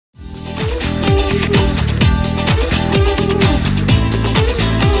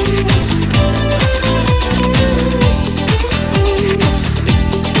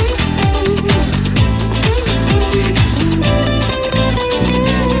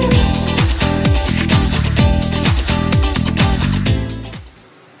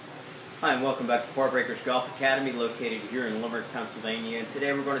Breakers Golf Academy, located here in Limerick, Pennsylvania. And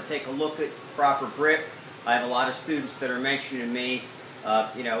today we're going to take a look at proper grip. I have a lot of students that are mentioning to me,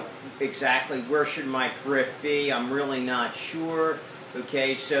 exactly where should my grip be. I'm really not sure.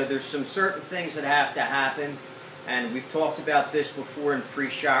 Okay, so there's some certain things that have to happen, and we've talked about this before in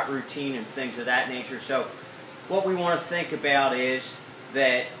pre-shot routine and things of that nature. So what we want to think about is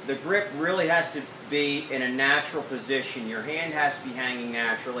that the grip really has to be in a natural position. Your hand has to be hanging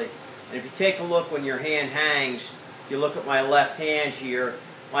naturally. And if you take a look when your hand hangs, you look at my left hand here,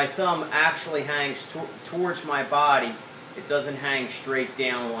 my thumb actually hangs towards my body. It doesn't hang straight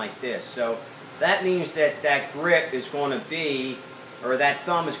down like this. So that means that that grip is going to be, or that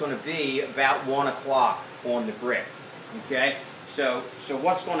thumb is going to be about 1 o'clock on the grip. Okay? So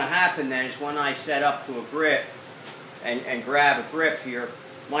what's going to happen then is when I set up to a grip and grab a grip here,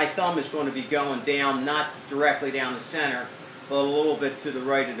 my thumb is going to be going down, not directly down the center, but a little bit to the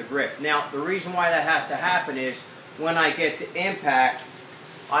right of the grip. Now, the reason why that has to happen is when I get to impact,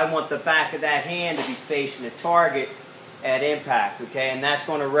 I want the back of that hand to be facing the target at impact, okay? And that's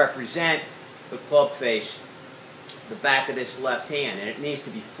going to represent the club face, the back of this left hand, and it needs to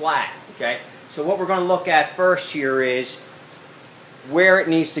be flat, okay? So what we're going to look at first here is where it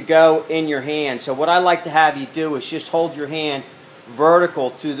needs to go in your hand. So what I like to have you do is just hold your hand vertical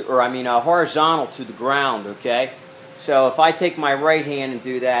to the, horizontal to the ground, okay? So if I take my right hand and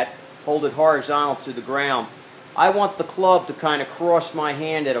do that, hold it horizontal to the ground, I want the club to kind of cross my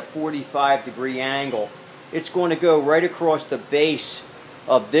hand at a 45-degree angle. It's going to go right across the base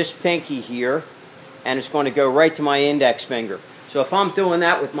of this pinky here, and it's going to go right to my index finger. So if I'm doing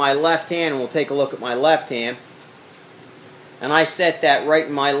that with my left hand, and we'll take a look at my left hand, and I set that right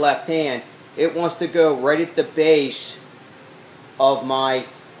in my left hand, it wants to go right at the base of my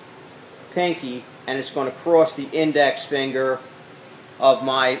pinky, and it's going to cross the index finger of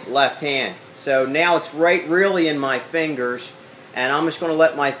my left hand. So now it's right really in my fingers, and I'm just going to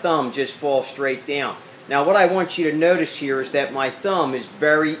let my thumb just fall straight down. Now what I want you to notice here is that my thumb is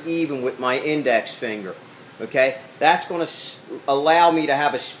very even with my index finger. Okay? That's going to allow me to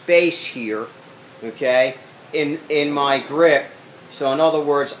have a space here, okay, in my grip. So in other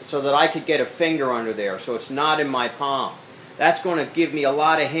words, so that I could get a finger under there, so it's not in my palm. That's going to give me a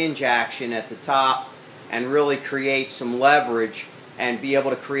lot of hinge action at the top and really create some leverage and be able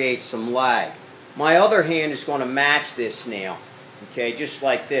to create some lag. My other hand is going to match this now, okay, just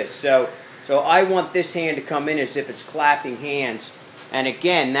like this. So I want this hand to come in as if it's clapping hands, and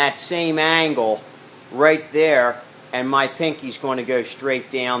again, that same angle right there, and my pinky's going to go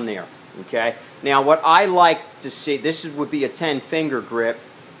straight down there, okay? Now what I like to see, this would be a 10-finger grip.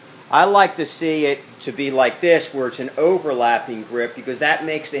 I like to see it to be like this, where it's an overlapping grip, because that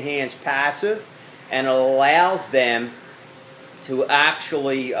makes the hands passive and allows them to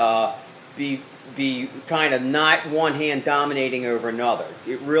actually be kind of not one hand dominating over another.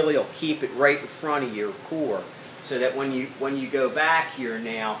 It really will keep it right in front of your core, so that when you go back here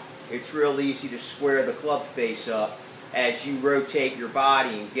now, it's real easy to square the club face up as you rotate your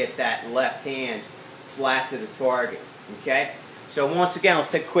body and get that left hand flat to the target. Okay? So once again,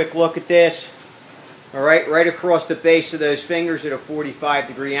 let's take a quick look at this. All right, right across the base of those fingers at a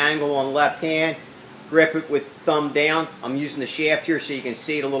 45-degree angle on the left hand. Grip it with thumb down. I'm using the shaft here so you can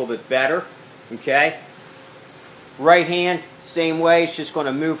see it a little bit better. Okay? Right hand, same way. It's just going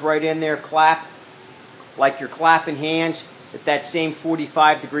to move right in there, clap like you're clapping hands at that same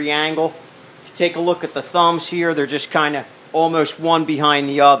 45-degree angle. If you take a look at the thumbs here, they're just kind of almost one behind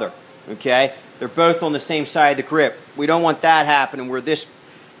the other. Okay? They're both on the same side of the grip. We don't want that happening where this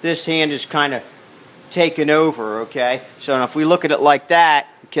hand is kind of taken over, okay? So if we look at it like that,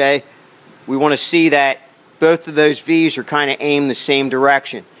 okay, we want to see that both of those V's are kind of aimed the same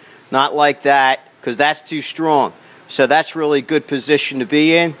direction. Not like that, because that's too strong. So that's really a good position to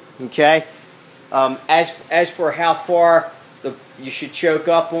be in, okay? As for how far you should choke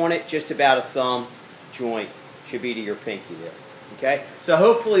up on it, just about a thumb joint should be to your pinky there. Okay, so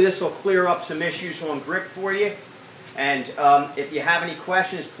hopefully this will clear up some issues on grip for you. And if you have any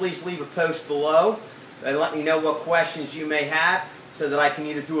questions, please leave a post below and let me know what questions you may have, so that I can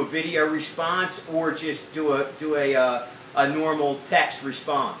either do a video response or just do a normal text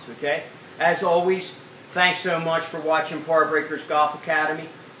response. Okay, as always, thanks so much for watching Par Breakers Golf Academy.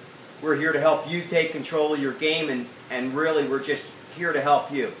 We're here to help you take control of your game, and really we're just here to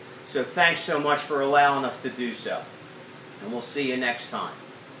help you. So thanks so much for allowing us to do so. And we'll see you next time.